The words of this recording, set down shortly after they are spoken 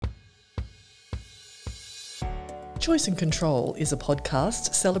Choice and Control is a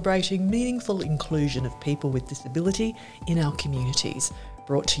podcast celebrating meaningful inclusion of people with disability in our communities,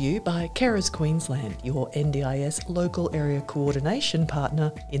 brought to you by Carers Queensland, your NDIS local area coordination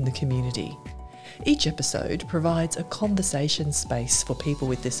partner in the community. Each episode provides a conversation space for people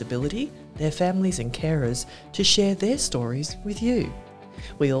with disability, their families and carers to share their stories with you.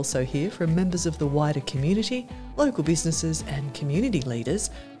 We also hear from members of the wider community, local businesses and community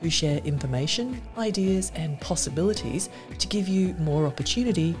leaders who share information, ideas and possibilities to give you more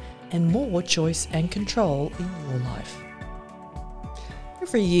opportunity and more choice and control in your life.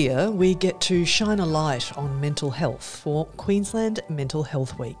 Every year we get to shine a light on mental health for Queensland Mental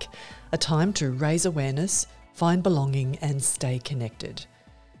Health Week, a time to raise awareness, find belonging and stay connected.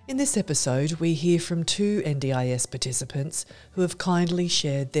 In this episode, we hear from two NDIS participants who have kindly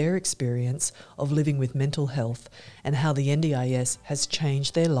shared their experience of living with mental health and how the NDIS has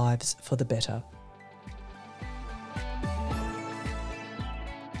changed their lives for the better.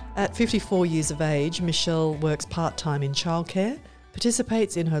 At 54 years of age, Michelle works part-time in childcare,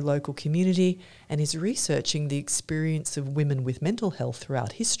 participates in her local community and is researching the experience of women with mental health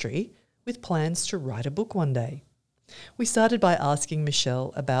throughout history, with plans to write a book one day. We started by asking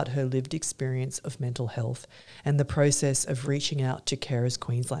Michelle about her lived experience of mental health and the process of reaching out to Carers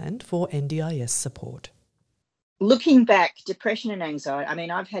Queensland for NDIS support. Looking back, depression and anxiety,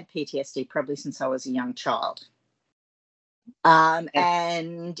 I've had PTSD probably since I was a young child.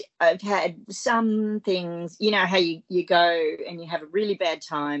 And I've had some things, you know, how you go and you have a really bad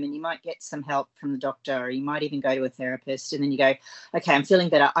time and you might get some help from the doctor or you might even go to a therapist and then you go, okay, I'm feeling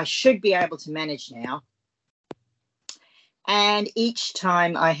better. I should be able to manage now. And each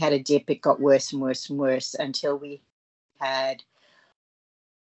time I had a dip, it got worse and worse and worse until we had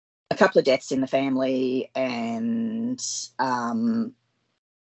a couple of deaths in the family and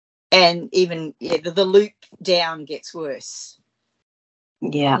even the loop down gets worse.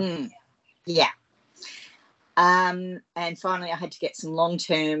 Yeah. And finally I had to get some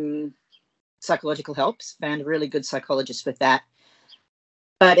long-term psychological help. Found a really good psychologist with that.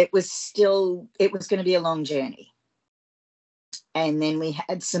 But it was going to be a long journey. And then we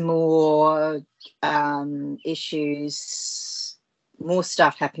had some more issues, more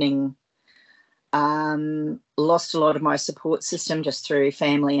stuff happening. Lost a lot of my support system just through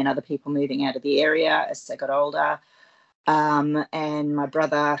family and other people moving out of the area as they got older. And my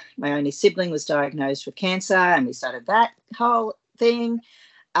brother, my only sibling, was diagnosed with cancer and we started that whole thing.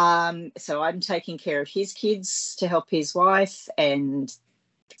 So I'm taking care of his kids to help his wife. And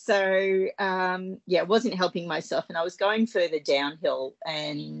so, it wasn't helping myself. And I was going further downhill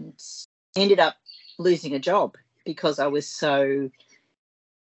and ended up losing a job because I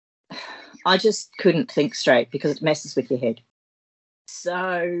just couldn't think straight because it messes with your head.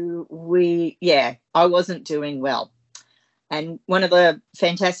 So I wasn't doing well. And one of the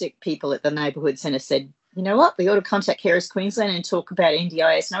fantastic people at the neighbourhood centre said, you know what, we ought to contact Carers Queensland and talk about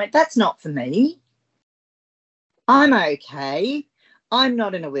NDIS. And I went, that's not for me. I'm okay. I'm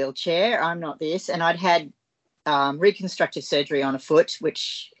not in a wheelchair. I'm not this. And I'd had reconstructive surgery on a foot,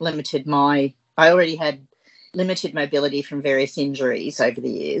 which I already had limited mobility from various injuries over the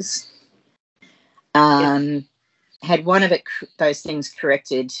years. Had one of those things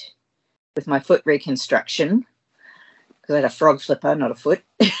corrected with my foot reconstruction because I had a frog flipper, not a foot.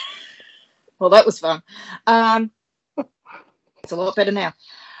 Well, that was fun. It's a lot better now.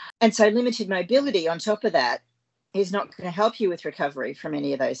 And so limited mobility on top of that is not going to help you with recovery from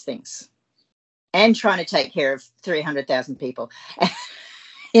any of those things. And trying to take care of 300,000 people.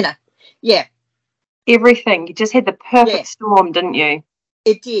 Everything. You just had the perfect storm, didn't you?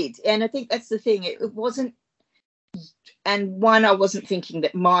 It did. And I think that's the thing. It wasn't, and one, I wasn't thinking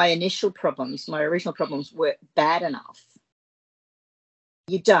that my original problems were bad enough.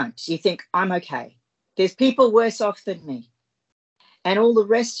 You don't. You think, I'm okay. There's people worse off than me. And all the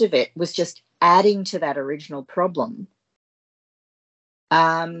rest of it was just adding to that original problem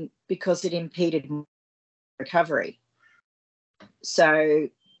because it impeded recovery. So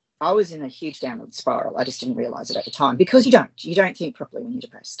I was in a huge downward spiral. I just didn't realise it at the time because you don't think properly when you're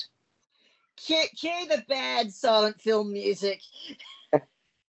depressed. Cue the bad silent film music.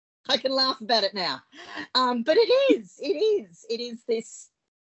 I can laugh about it now. But it is this.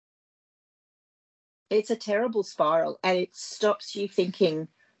 It's a terrible spiral and it stops you thinking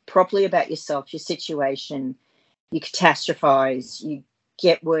properly about yourself, your situation. You catastrophize, you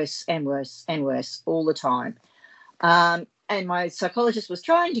get worse and worse and worse all the time. And my psychologist was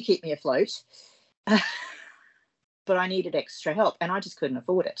trying to keep me afloat, but I needed extra help and I just couldn't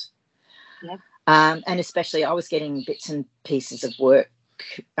afford it. Yeah. And especially I was getting bits and pieces of work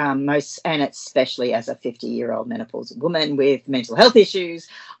and especially as a 50-year-old menopausal woman with mental health issues,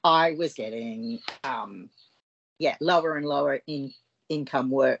 I was getting lower and lower income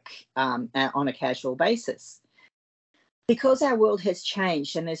work on a casual basis. Because our world has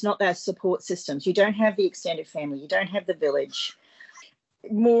changed and there's not those support systems, you don't have the extended family, you don't have the village.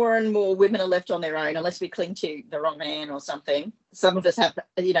 More and more women are left on their own unless we cling to the wrong man or something. Some of us have,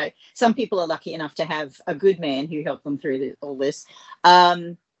 some people are lucky enough to have a good man who helped them through all this.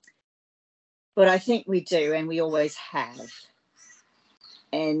 But I think we do, and we always have.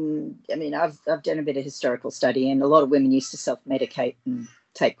 And I mean, I've done a bit of historical study, and a lot of women used to self-medicate and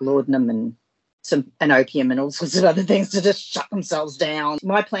take laudanum and an opium and all sorts of other things to just shut themselves down.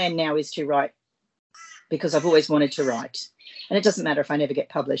 My plan now is to write, because I've always wanted to write. And it doesn't matter if I never get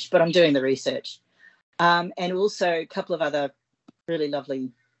published, but I'm doing the research. And also a couple of other really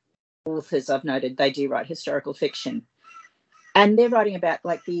lovely authors I've noted, they do write historical fiction. And they're writing about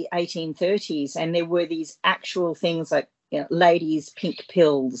like the 1830s, and there were these actual things like, ladies' pink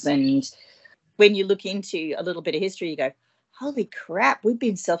pills. And when you look into a little bit of history, you go, holy crap, we've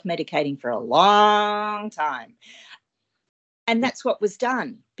been self-medicating for a long time. And that's what was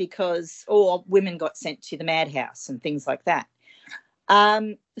done, because women got sent to the madhouse and things like that.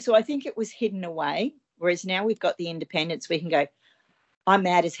 So I think it was hidden away, whereas now we've got the independence. We can go, I'm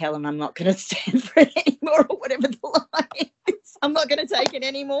mad as hell and I'm not going to stand for it anymore, or whatever the line is. I'm not going to take it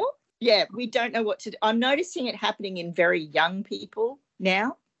anymore. Yeah, we don't know what to do. I'm noticing it happening in very young people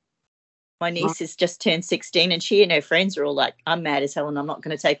now. My niece has just turned 16 and she and her friends are all like, I'm mad as hell and I'm not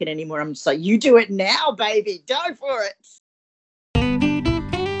going to take it anymore. I'm just like, you do it now, baby. Go for it.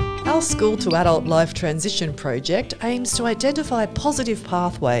 Our School to Adult Life Transition project aims to identify positive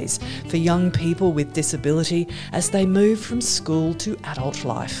pathways for young people with disability as they move from school to adult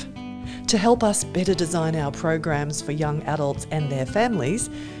life. To help us better design our programs for young adults and their families,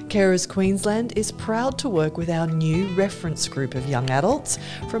 Carers Queensland is proud to work with our new reference group of young adults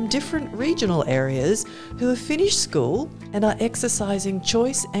from different regional areas who have finished school and are exercising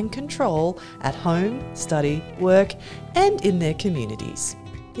choice and control at home, study, work, and in their communities.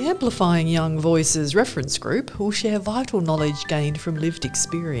 The Amplifying Young Voices reference group will share vital knowledge gained from lived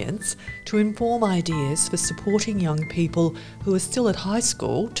experience to inform ideas for supporting young people who are still at high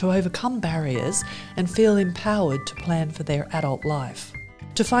school to overcome barriers and feel empowered to plan for their adult life.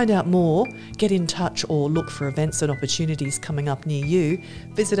 To find out more, get in touch or look for events and opportunities coming up near you,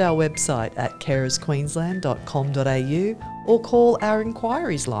 visit our website at carersqueensland.com.au or call our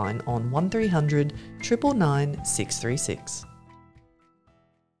inquiries line on 1300 999 636.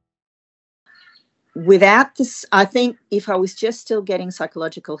 Without this, I think if I was just still getting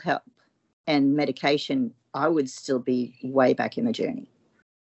psychological help and medication, I would still be way back in the journey.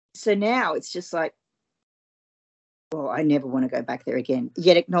 So now it's just like, well, I never want to go back there again.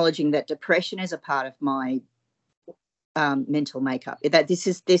 Yet acknowledging that depression is a part of my mental makeup, that this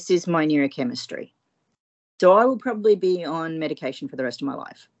is my neurochemistry. So I will probably be on medication for the rest of my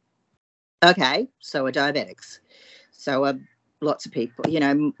life. Okay, so are diabetics. So are lots of people,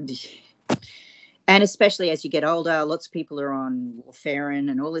 and especially as you get older, lots of people are on warfarin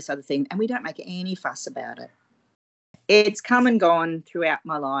and all this other thing, and we don't make any fuss about it. It's come and gone throughout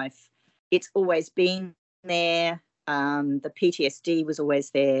my life. It's always been there. The PTSD was always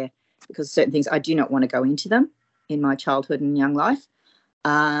there because certain things, I do not want to go into them in my childhood and young life.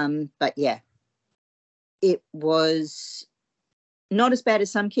 But yeah, it was not as bad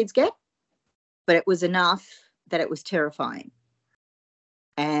as some kids get, but it was enough that it was terrifying.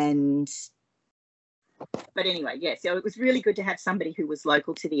 But anyway, yeah, so it was really good to have somebody who was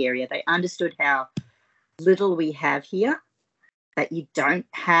local to the area. They understood how little we have here, that you don't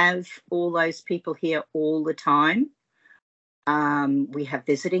have all those people here all the time. We have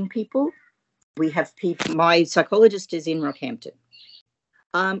visiting people. We have people. My psychologist is in Rockhampton.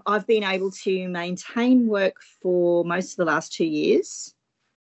 I've been able to maintain work for most of the last 2 years.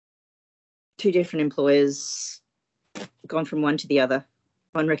 2 different employers, gone from one to the other.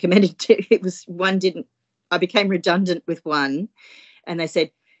 One recommended two. I became redundant with one, and they said,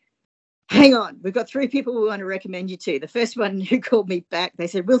 hang on, we've got 3 people we want to recommend you to. The first one who called me back, they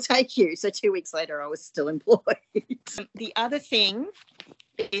said, we'll take you. So 2 weeks later, I was still employed. The other thing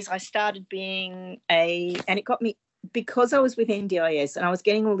is I started being and it got me, because I was with NDIS and I was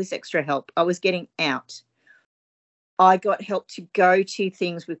getting all this extra help, I was getting out. I got help to go to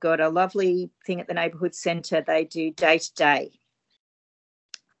things. We've got a lovely thing at the neighbourhood centre. They do day-to-day.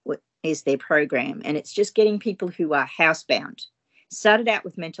 Is their program, and it's just getting people who are housebound. Started out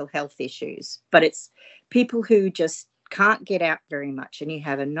with mental health issues, but it's people who just can't get out very much, and you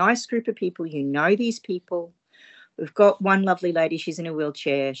have a nice group of people, these people, We've got one lovely lady. She's in a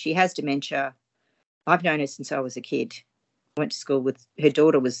wheelchair. She has dementia. I've known her since I was a kid. I went to school with her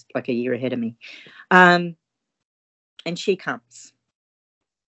daughter, was like a year ahead of me. And she comes.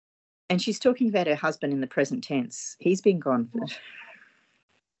 And she's talking about her husband in the present tense. He's been gone for,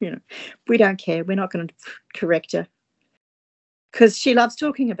 we don't care. We're not going to correct her because she loves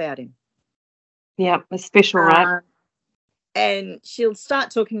talking about him. Yeah, it's special, right? And she'll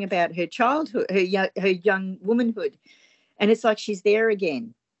start talking about her childhood, her young womanhood. And it's like she's there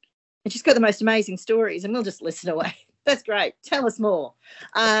again. And she's got the most amazing stories, and we'll just listen away. That's great. Tell us more.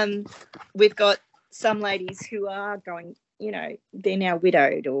 We've got some ladies who are going, they're now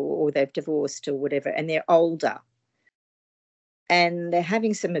widowed or they've divorced or whatever, and they're older. And they're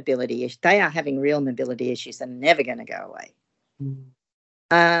having some mobility issues. They are having real mobility issues that are never going to go away.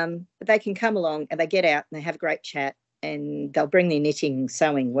 But they can come along and they get out and they have a great chat and they'll bring their knitting,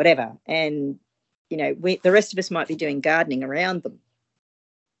 sewing, whatever. And, the rest of us might be doing gardening around them.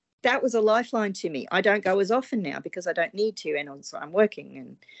 That was a lifeline to me. I don't go as often now because I don't need to, and also I'm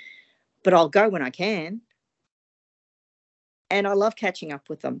working, but I'll go when I can. And I love catching up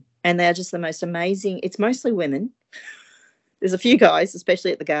with them. And they're just the most amazing. It's mostly women. There's a few guys,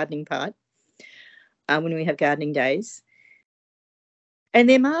 especially at the gardening part, when we have gardening days. And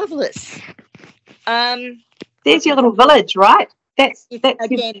they're marvellous. There's your little village, right? That's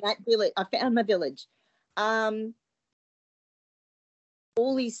again, that village. I found my village.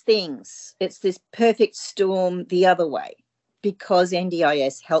 All these things, it's this perfect storm the other way because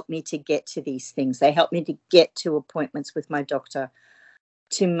NDIS helped me to get to these things. They helped me to get to appointments with my doctor,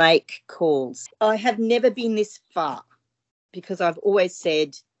 to make calls. I have never been this far because I've always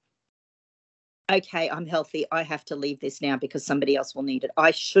said, okay, I'm healthy. I have to leave this now because somebody else will need it.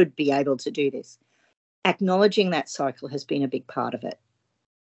 I should be able to do this. Acknowledging that cycle has been a big part of it.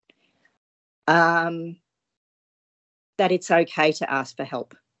 That it's okay to ask for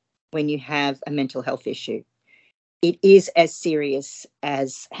help when you have a mental health issue. It is as serious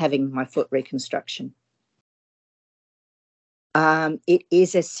as having my foot reconstruction. It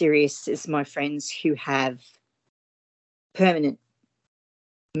is as serious as my friends who have permanent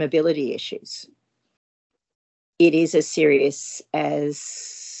mobility issues. It is as serious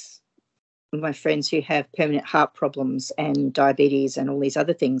as my friends who have permanent heart problems and diabetes and all these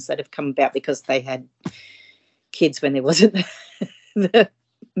other things that have come about because they had kids when there wasn't the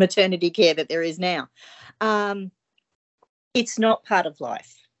maternity care that there is now. It's not part of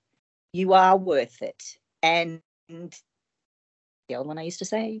life. You are worth it. And the old one I used to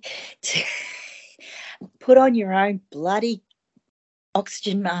say, put on your own bloody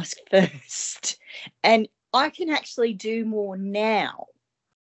oxygen mask first. And I can actually do more now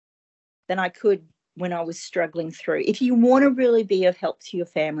than I could when I was struggling through. If you want to really be of help to your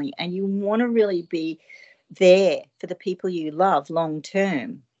family and you want to really be there for the people you love long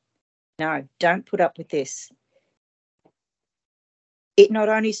term, no, don't put up with this. It not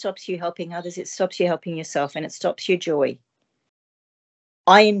only stops you helping others, it stops you helping yourself and it stops your joy.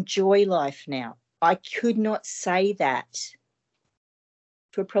 I enjoy life now. I could not say that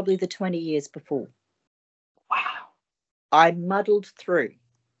for probably the 20 years before. Wow. I muddled through.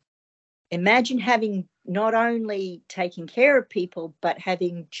 Imagine having not only taking care of people, but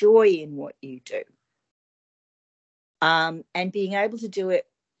having joy in what you do. And being able to do it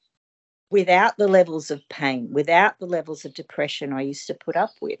without the levels of pain, without the levels of depression I used to put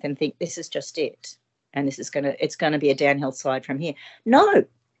up with and think this is just it. And it's going to be a downhill slide from here. No,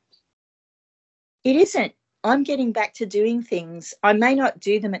 it isn't. I'm getting back to doing things. I may not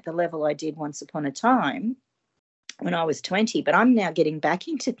do them at the level I did once upon a time when I was 20, but I'm now getting back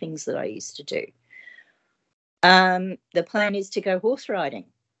into things that I used to do. The plan is to go horse riding.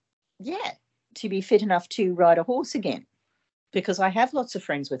 Yeah, to be fit enough to ride a horse again, because I have lots of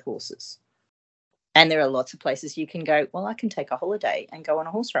friends with horses. And there are lots of places you can go, well, I can take a holiday and go on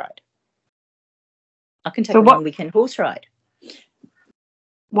a horse ride. I can take a long weekend horse ride.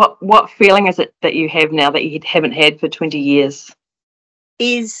 What feeling is it that you have now that you haven't had for 20 years?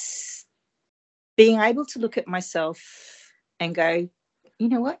 Is being able to look at myself and go, you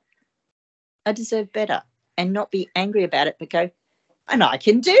know what? I deserve better, and not be angry about it, but go, and I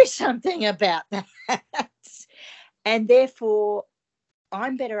can do something about that. And therefore,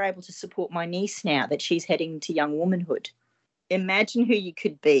 I'm better able to support my niece now that she's heading to young womanhood. Imagine who you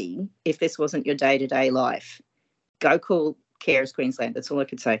could be if this wasn't your day-to-day life. Go call Carers Queensland. That's all I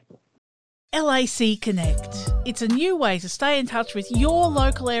could say. LAC Connect. It's a new way to stay in touch with your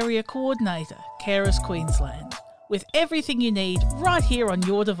local area coordinator, Carers Queensland, with everything you need right here on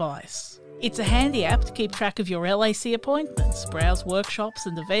your device. It's a handy app to keep track of your LAC appointments, browse workshops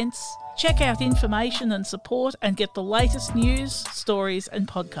and events, Check out information and support and get the latest news, stories and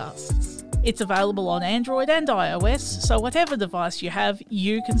podcasts. It's available on Android and iOS, so whatever device you have,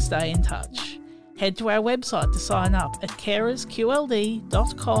 you can stay in touch. Head to our website to sign up at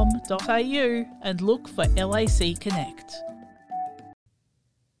carersqld.com.au and look for LAC Connect.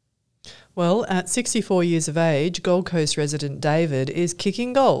 Well, at 64 years of age, Gold Coast resident David is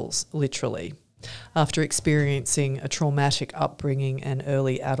kicking goals, literally. After experiencing a traumatic upbringing and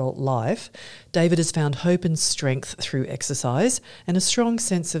early adult life, David has found hope and strength through exercise and a strong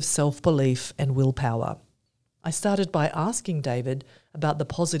sense of self-belief and willpower. I started by asking David about the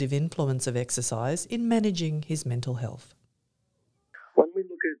positive influence of exercise in managing his mental health. When we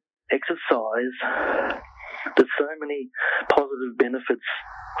look at exercise, there's so many positive benefits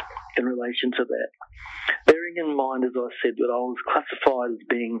in relation to that. Bearing in mind, as I said, that I was classified as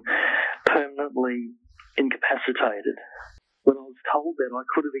being permanently incapacitated. When I was told that, I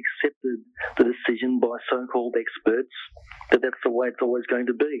could have accepted the decision by so-called experts that that's the way it's always going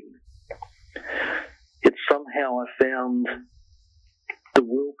to be. Yet somehow I found the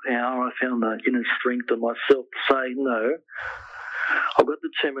willpower, I found the inner strength in myself to say, no, I've got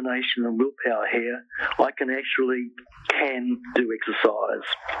determination and willpower here. I can do exercise.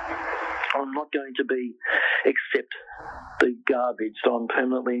 I'm not going to accept the garbage that I'm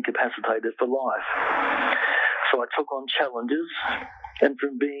permanently incapacitated for life. So I took on challenges, and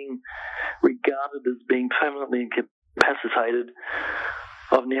from being regarded as being permanently incapacitated,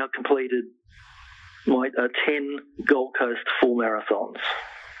 I've now completed my 10 Gold Coast full marathons.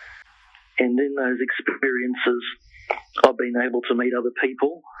 And in those experiences, I've been able to meet other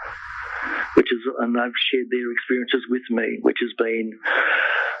people, and they've shared their experiences with me, which has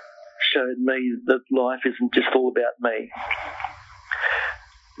showed me that life isn't just all about me.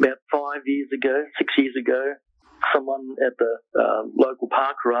 About 6 years ago, someone at the local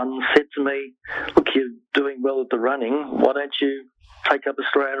park run said to me, look, you're doing well at the running, why don't you take up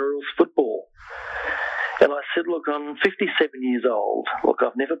Australian rules football? And I said, look, I'm 57 years old. Look,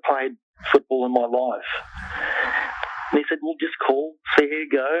 I've never played football in my life. And he said, well, just call, see how you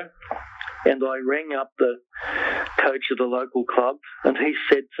go. And I rang up the coach of the local club, and he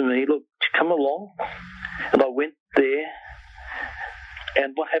said to me, look, come along. And I went there,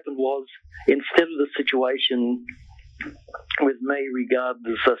 and what happened was, instead of the situation with me regarded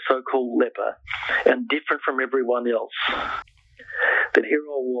as a so-called leper and different from everyone else, that here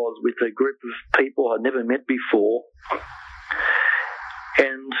I was with a group of people I'd never met before,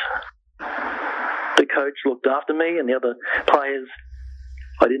 and the coach looked after me, and the other players,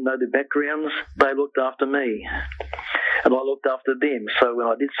 I didn't know their backgrounds, they looked after me, and I looked after them. So when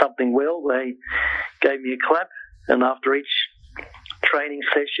I did something well, they gave me a clap, and after each training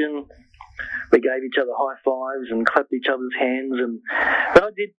session, we gave each other high fives and clapped each other's hands. And when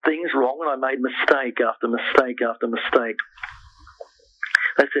I did things wrong, and I made mistake after mistake after mistake,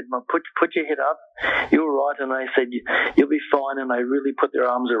 they said, put your head up, you're right. And they said, you'll be fine. And they really put their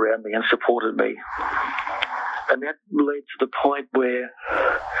arms around me and supported me. And that led to the point where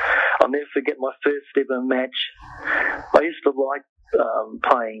I'll never forget my first ever match. I used to like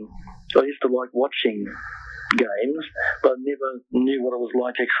playing. I used to like watching games, but I never knew what it was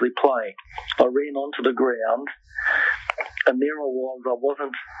like to actually play. I ran onto the ground, and there I was. I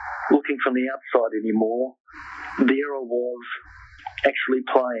wasn't looking from the outside anymore. There I was, actually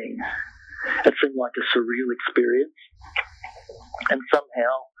playing. It seemed like a surreal experience. And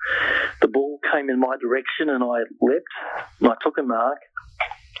somehow the ball came in my direction, and I leapt, and I took a mark,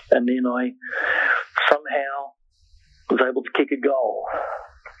 and then I somehow was able to kick a goal.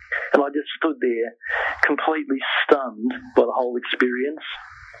 And I just stood there completely stunned by the whole experience.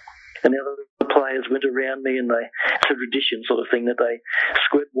 And the other players went around me, and it's a tradition sort of thing that they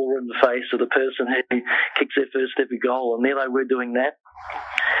squirt water in the face of the person who kicks their first ever goal, and there they were doing that.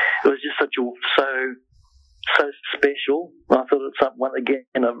 It was just so special. I thought it's one again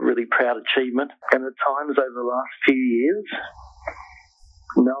a really proud achievement. And at times over the last few years,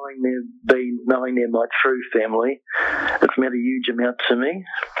 knowing they're my true family, it's meant a huge amount to me.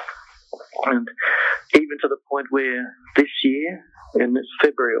 And even to the point where this year, in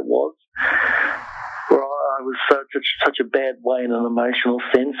February it was, where I was such a bad way in an emotional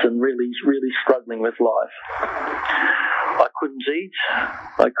sense, and really, really struggling with life. I couldn't eat,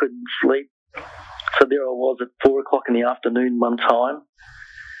 I couldn't sleep. So there I was at 4 o'clock in the afternoon one time,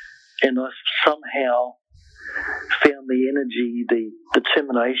 and I somehow found the energy, the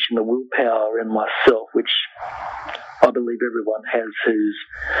determination, the willpower in myself, which I believe everyone has who's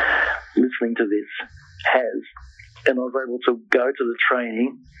listening to this has. And I was able to go to the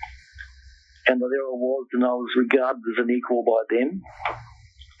training, and there I was, and I was regarded as an equal by them.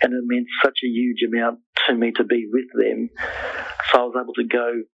 and it meant such a huge amount to me to be with them. So I was able to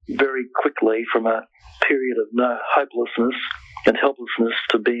go very quickly from a period of no hopelessness and helplessness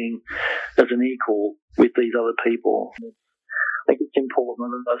to being as an equal with these other people. I think it's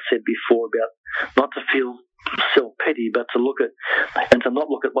important, as I said before, about not to feel self-pity, but to look at, and to not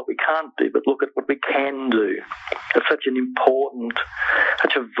look at what we can't do, but look at what we can do. It's such an important,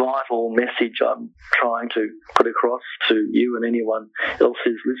 such a vital message I'm trying to put across to you and anyone else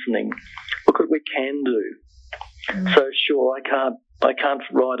who's listening. Look at what we can do. So sure, I can't I can't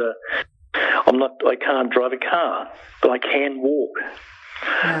drive a car, but I can walk.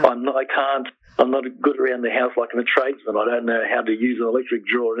 Yeah. I'm not good around the house like I'm a tradesman. I don't know how to use an electric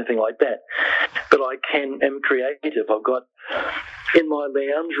drill or anything like that. But I am creative. I've got, in my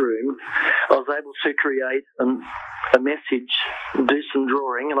lounge room, I was able to create a message, do some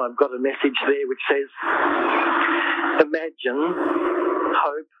drawing, and I've got a message there which says, imagine,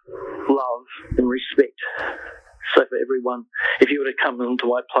 hope, love, and respect. So for everyone, if you were to come into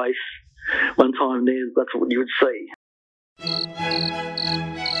my place one time there, that's what you would see.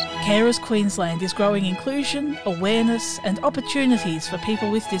 Carers Queensland is growing inclusion, awareness and opportunities for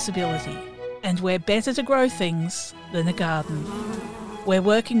people with disability. And we're better to grow things than a garden. We're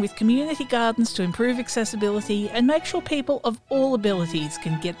working with community gardens to improve accessibility and make sure people of all abilities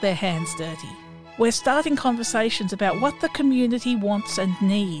can get their hands dirty. We're starting conversations about what the community wants and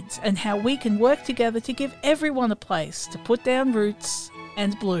needs and how we can work together to give everyone a place to put down roots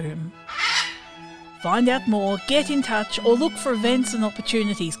and bloom. Find out more, get in touch or look for events and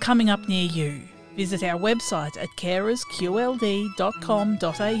opportunities coming up near you. Visit our website at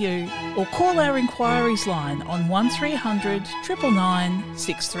carersqld.com.au or call our inquiries line on 1300 999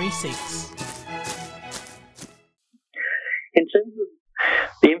 636. In terms of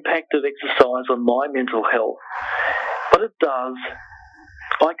the impact of exercise on my mental health, what it does,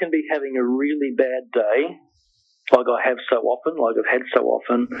 I can be having a really bad day, like I have so often, like I've had so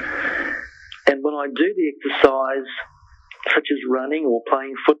often, and when I do the exercise, such as running or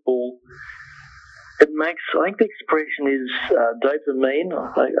playing football, it makes, I think the expression is dopamine,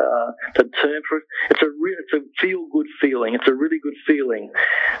 the term for it. It's a feel-good feeling. It's a really good feeling.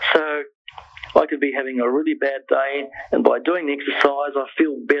 So I could be having a really bad day, and by doing the exercise, I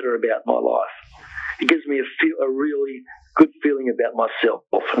feel better about my life. It gives me a really good feeling about myself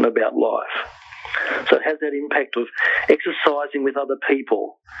and about life. So it has that impact of exercising with other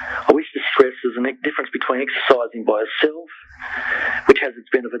people. I wish to stress there's a difference between exercising by yourself, which has its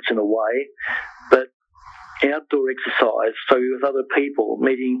benefits in a way, but outdoor exercise, so with other people,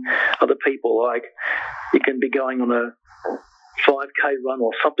 meeting other people, like you can be going on a 5K run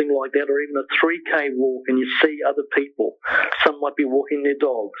or something like that, or even a 3K walk, and you see other people. Some might be walking their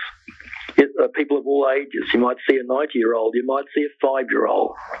dogs. People of all ages. You might see a 90-year-old. You might see a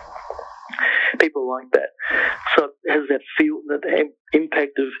 5-year-old. People like that. So it has that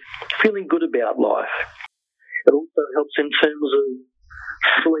impact of feeling good about life. It also helps in terms of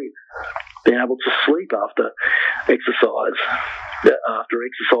sleep, being able to sleep after exercise, after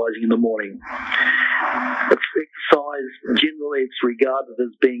exercising in the morning. Exercise, generally it's regarded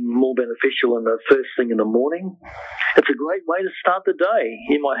as being more beneficial in the first thing in the morning. It's a great way to start the day.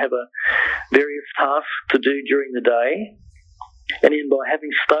 You might have various tasks to do during the day, and then by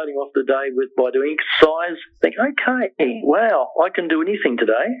starting off the day by doing exercise, think, okay, wow, I can do anything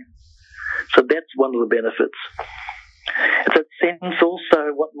today. So that's one of the benefits. It's a sense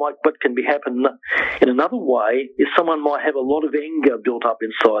also what can be happen in another way is someone might have a lot of anger built up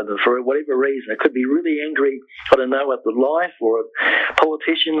inside them for whatever reason. It could be really angry, I don't know, at the life or at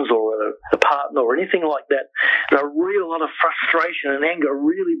politicians or a partner or anything like that. And a real lot of frustration and anger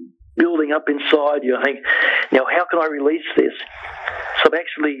really building up inside you. I think, how can I release this? So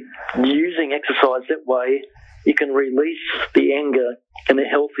actually using exercise that way, you can release the anger in a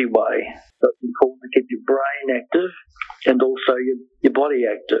healthy way. So it's important to keep your brain active and also your body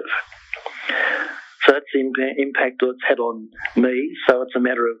active. So that's the impact it's had on me. So it's a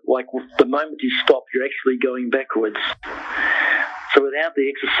matter of, like, the moment you stop, you're actually going backwards. So without the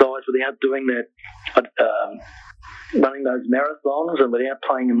exercise, without doing that, running those marathons, and without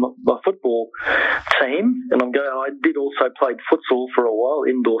playing in my football team, and I did also play futsal for a while,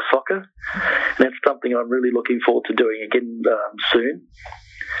 indoor soccer, and that's something I'm really looking forward to doing again soon.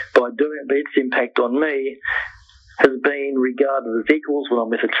 By doing it, its impact on me has been regarded as equals when I'm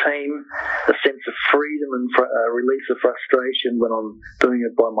with a team, a sense of freedom and a release of frustration when I'm doing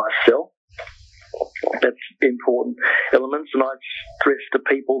it by myself. That's important elements, and I stress to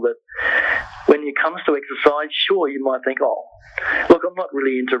people that when it comes to exercise, sure, you might think, oh, look, I'm not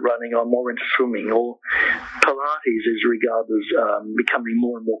really into running, I'm more into swimming, or Pilates is regarded as becoming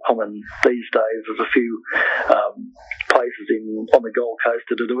more and more common these days. There's a few places on the Gold Coast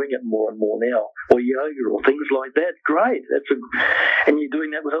that are doing it more and more now, or yoga or things like that. Great, and you're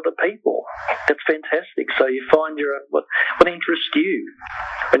doing that with other people. That's fantastic. So you find what interests you,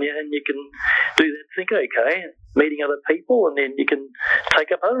 and you can do that. Think, okay, meeting other people, and then you can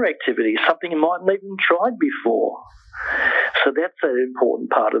take up other activities, something you mightn't even tried before. So that's an important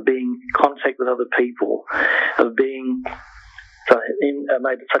part of being in contact with other people, of being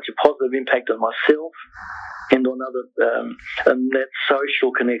made such a positive impact on myself and on other, and that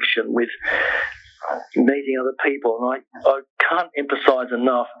social connection with meeting other people. And I can't emphasise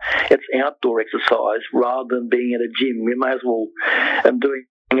enough, it's outdoor exercise rather than being at a gym. You may as well doing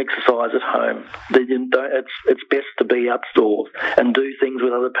exercise at home. It's best to be outdoors and do things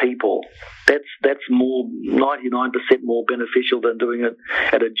with other people. That's more 99% more beneficial than doing it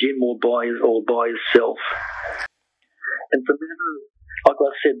at a gym or by yourself. And for me, like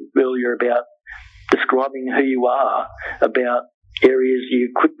I said earlier about describing who you are, about areas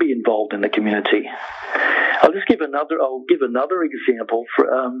you could be involved in the community. I'll give another example for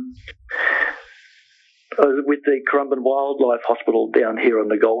with the Currumbin Wildlife Hospital down here on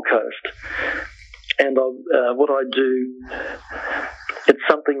the Gold Coast. And what I do, it's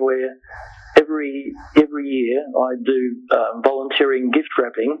something where every year I do volunteering gift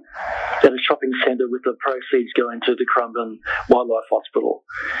wrapping at a shopping centre with the proceeds going to the Currumbin Wildlife Hospital.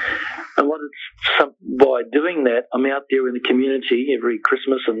 And by doing that, I'm out there in the community every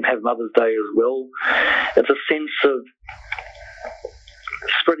Christmas and have Mother's Day as well. It's a sense of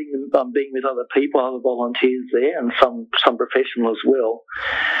spreading, being with other people, other volunteers there, and some professional as well.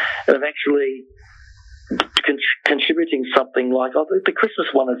 And I'm actually contributing something like, the Christmas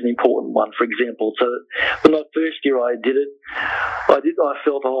one is an important one, for example. So when the first year I did it, I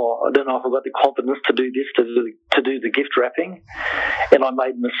felt, I don't know if I got the confidence to do this, to do the gift wrapping, and I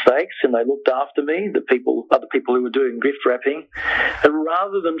made mistakes, and they looked after me, other people who were doing gift wrapping, and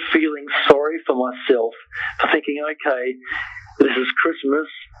rather than feeling sorry for myself, for thinking, okay, this is Christmas,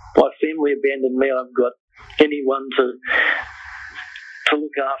 my family abandoned me, I've got anyone to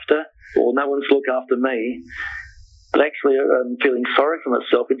look after, or no one's to look after me, but actually I'm feeling sorry for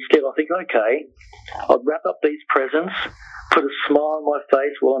myself. Instead, I think, okay, I'll wrap up these presents, put a smile on my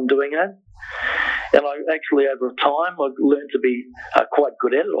face while I'm doing it, and I actually, over time, I've learned to be quite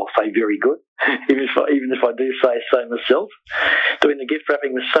good at it. I'll say very good, even if I do say so myself. Doing the gift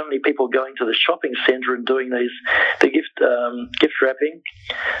wrapping with so many people going to the shopping centre and doing the gift wrapping.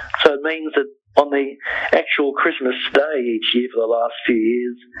 So it means that on the actual Christmas day each year for the last few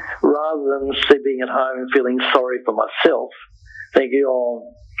years, rather than sitting at home and feeling sorry for myself, thinking,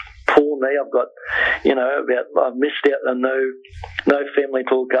 oh, poor me, I've got, I've missed out on no family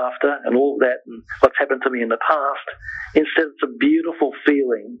to look after and all that, and what's happened to me in the past. Instead, it's a beautiful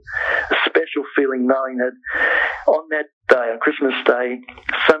feeling, a special feeling, knowing that on that day, on Christmas Day,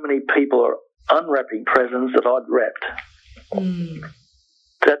 so many people are unwrapping presents that I'd wrapped.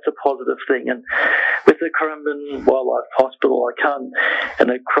 That's a positive thing. And with the Currumbin Wildlife Hospital, and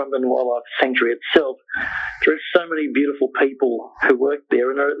the Currumbin Wildlife Sanctuary itself, there are so many beautiful people who work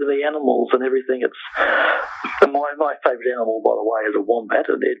there, and the animals and everything. It's my favourite animal, by the way, is a wombat,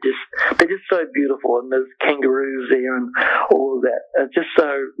 and they're just so beautiful. And there's kangaroos there and all of that. It's just so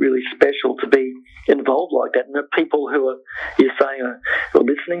really special to be involved like that. And the people who are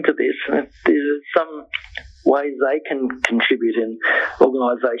listening to this, there's some ways they can contribute in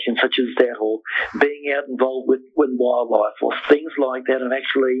organisations such as that, or being out involved with wildlife or things like that, and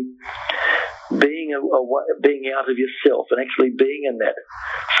actually being out of yourself and actually being in that.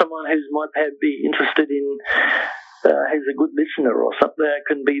 Someone who might be interested in who's a good listener or something, that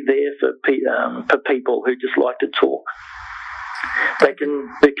can be there for people who just like to talk. It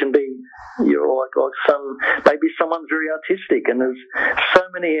can be maybe someone's very artistic, and there's so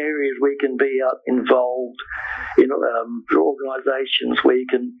many areas where you can be involved in organisations where you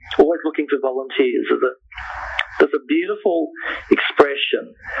can always looking for volunteers. There's a beautiful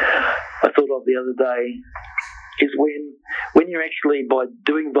expression I thought of the other day, is when you're actually, by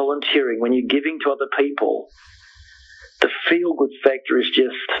doing volunteering, when you're giving to other people, the feel-good factor is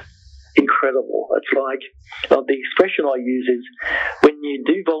just incredible. It's like, the expression I use is, when you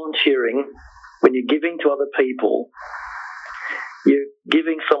do volunteering, when you're giving to other people, you're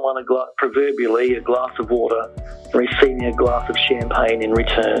giving someone proverbially a glass of water and receiving a glass of champagne in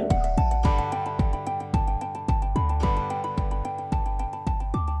return.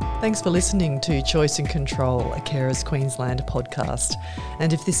 Thanks for listening to Choice and Control, a Carers Queensland podcast.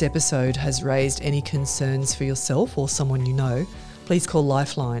 And if this episode has raised any concerns for yourself or someone you know, please call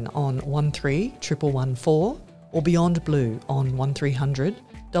Lifeline on 131114 or Beyond Blue on 1300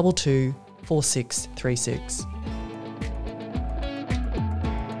 22 4636.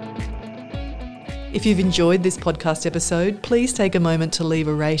 If you've enjoyed this podcast episode, please take a moment to leave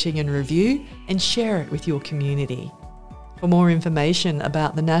a rating and review and share it with your community. For more information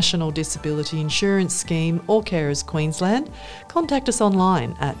about the National Disability Insurance Scheme or Carers Queensland, contact us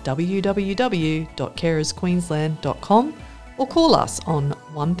online at www.carersqueensland.com or call us on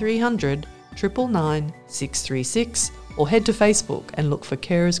 1300 999 636 or head to Facebook and look for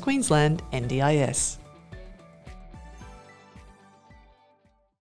Carers Queensland NDIS.